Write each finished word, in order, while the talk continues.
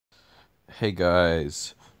Hey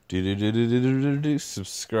guys,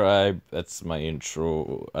 subscribe. That's my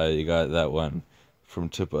intro. I got that one from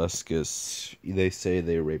Tobuscus. They say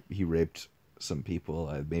he raped some people,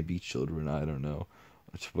 maybe children. I don't know.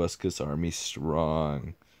 Tobuscus Army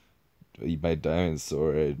strong. My diamond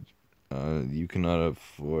sword. You cannot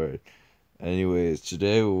afford. Anyways,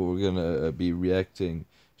 today we're gonna be reacting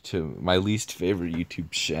to my least favorite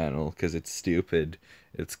YouTube channel because it's stupid.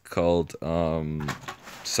 It's called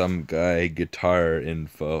Some Guy Guitar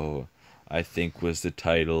Info, I think was the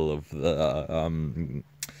title of the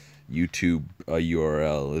YouTube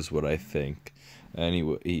URL is what I think.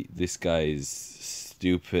 Anyway, this guy is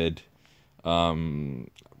stupid.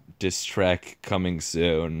 Diss track coming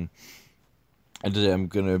soon. And today I'm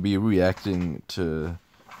gonna be reacting to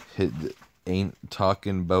hit Ain't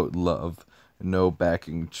Talking About Love, no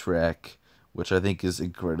backing track, which I think is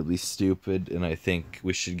incredibly stupid, and I think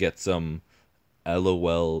we should get some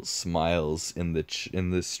LOL smiles in the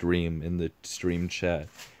stream chat.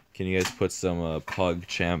 Can you guys put some pog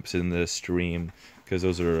champs in the stream? Because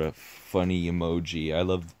those are a funny emoji. I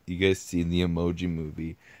love you guys seen the Emoji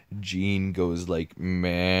Movie. Jean goes like meh,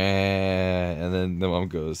 and then the mom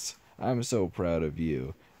goes, "I'm so proud of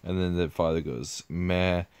you," and then the father goes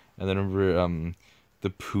meh, and then remember the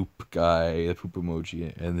poop guy, the poop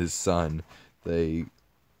emoji, and his son, they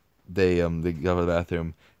go to the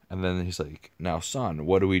bathroom, and then he's like, "Now, son,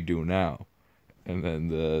 what do we do now?" And then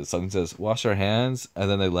the son says, "Wash our hands," and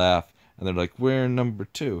then they laugh, and they're like, "We're number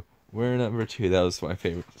two. We're number two." That was my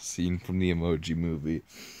favorite scene from the Emoji Movie.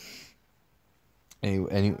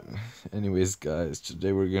 Anyways, guys,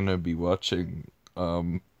 today we're gonna be watching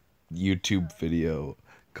YouTube video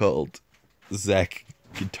called Zach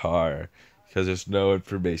Guitar because there's no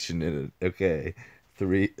information in it. Okay,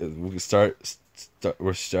 we we're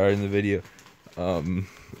starting the video.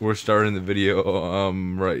 We're starting the video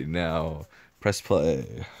right now. Press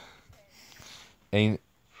play. Ain't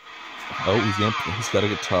he's got a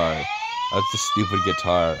guitar. That's a stupid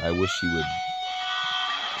guitar. I wish he would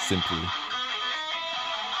simply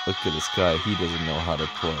look at this guy. He doesn't know how to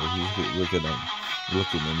play. Look at him.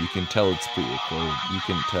 Look at him. You can tell it's pre-recorded. You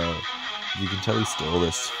can tell he stole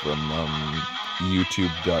this from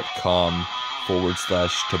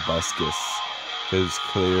youtube.com/Tobuscus. Because it's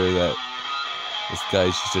clear that this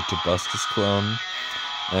guy's just a Tobuscus clone.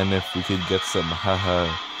 And if we could get some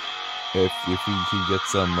if we could get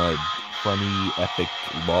some funny epic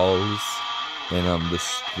balls in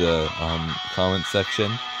the comment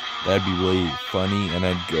section, that'd be really funny, and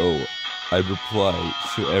I'd reply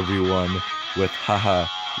to everyone with haha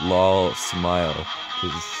lol smile,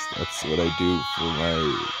 because that's what I do for my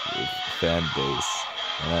fan base,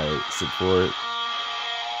 and I support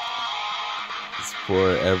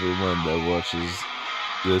everyone that watches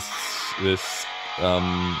this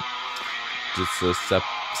just a step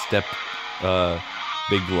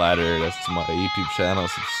Big Ladder. That's my YouTube channel.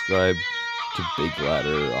 Subscribe to Big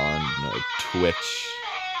Ladder on Twitch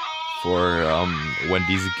for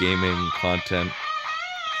Wendy's gaming content.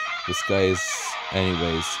 This guy is,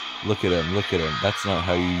 anyways, look at him. That's not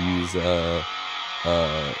how you use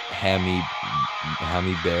gummy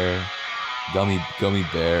bear.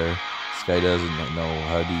 This guy doesn't know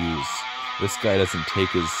how to use. This guy doesn't take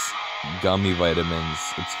his gummy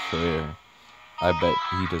vitamins. It's clear. I bet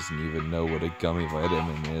he doesn't even know what a gummy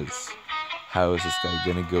vitamin is. How is this guy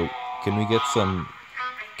gonna go? Can we get some?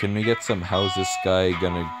 How is this guy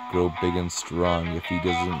gonna grow big and strong if he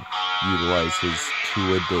doesn't utilize his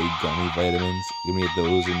 2-a-day gummy vitamins? Can we get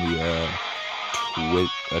those in the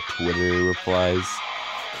Twitter replies?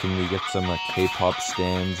 Can we get some K-pop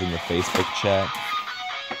stands in the Facebook chat?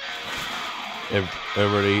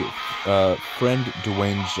 Everybody, friend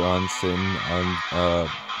Dwayne Johnson on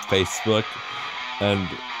Facebook, and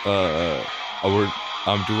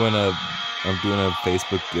I'm doing a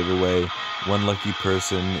Facebook giveaway. One lucky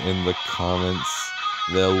person in the comments,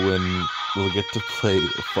 will get to play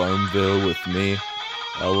Farmville with me.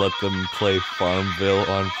 I'll let them play Farmville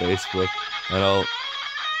on Facebook, and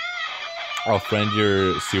I'll friend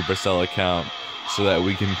your Supercell account so that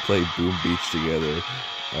we can play Boom Beach together.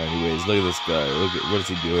 Anyways, look at this guy. Look at, what is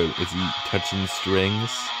he doing? Is he touching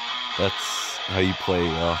strings? That's how you play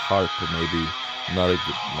a harp, maybe. Not a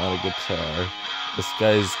guitar. This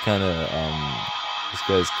guy's kind of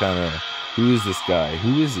who is this guy?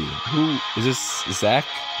 Who is he? Who is this? Zach?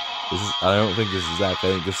 I don't think this is Zach. I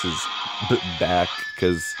think this is back,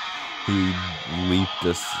 because he leaped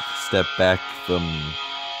a step back from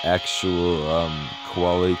actual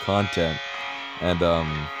quality content, and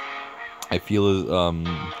I feel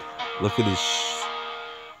look at his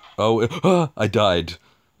I died,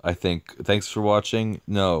 I think. Thanks for watching.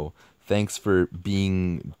 No, thanks for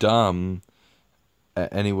being dumb.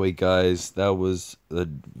 Anyway, guys, that was a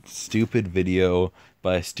stupid video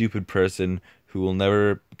by a stupid person who will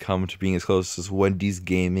never come to being as close as Wendy's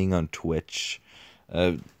Gaming on Twitch.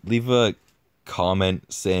 Leave a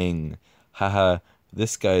comment saying, haha,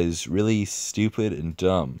 this guy is really stupid and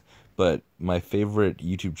dumb. But my favorite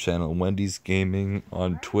YouTube channel, Wendy's Gaming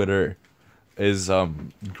on Twitter, is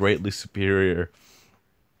greatly superior,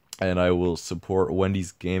 and I will support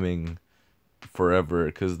Wendy's Gaming forever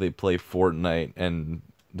because they play Fortnite and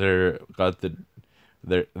they're got the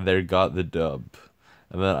dub.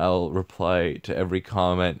 And then I'll reply to every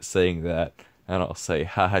comment saying that, and I'll say,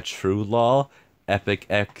 haha, true lol, epic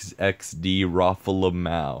XXD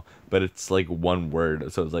Roffalamau. But it's like one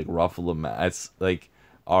word, so it's like Roffalamau. It's like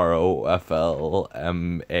ROFLMAO,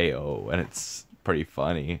 and it's pretty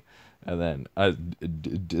funny. And then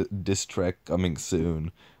diss track coming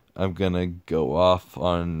soon. I'm gonna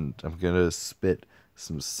spit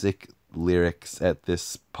some sick lyrics at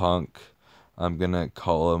this punk. I'm gonna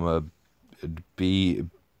call him a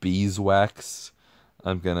beeswax.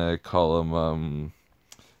 I'm gonna call him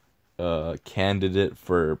candidate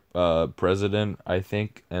for president, I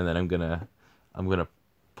think, and then I'm gonna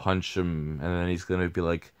punch him, and then he's gonna be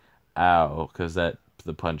like, ow, because the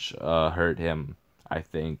punch hurt him, I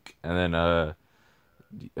think. And then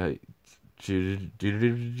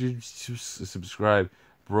subscribe,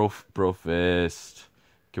 brofist.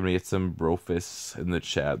 Can we get some brofist in the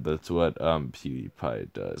chat? That's what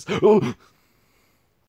PewDiePie does. Oh!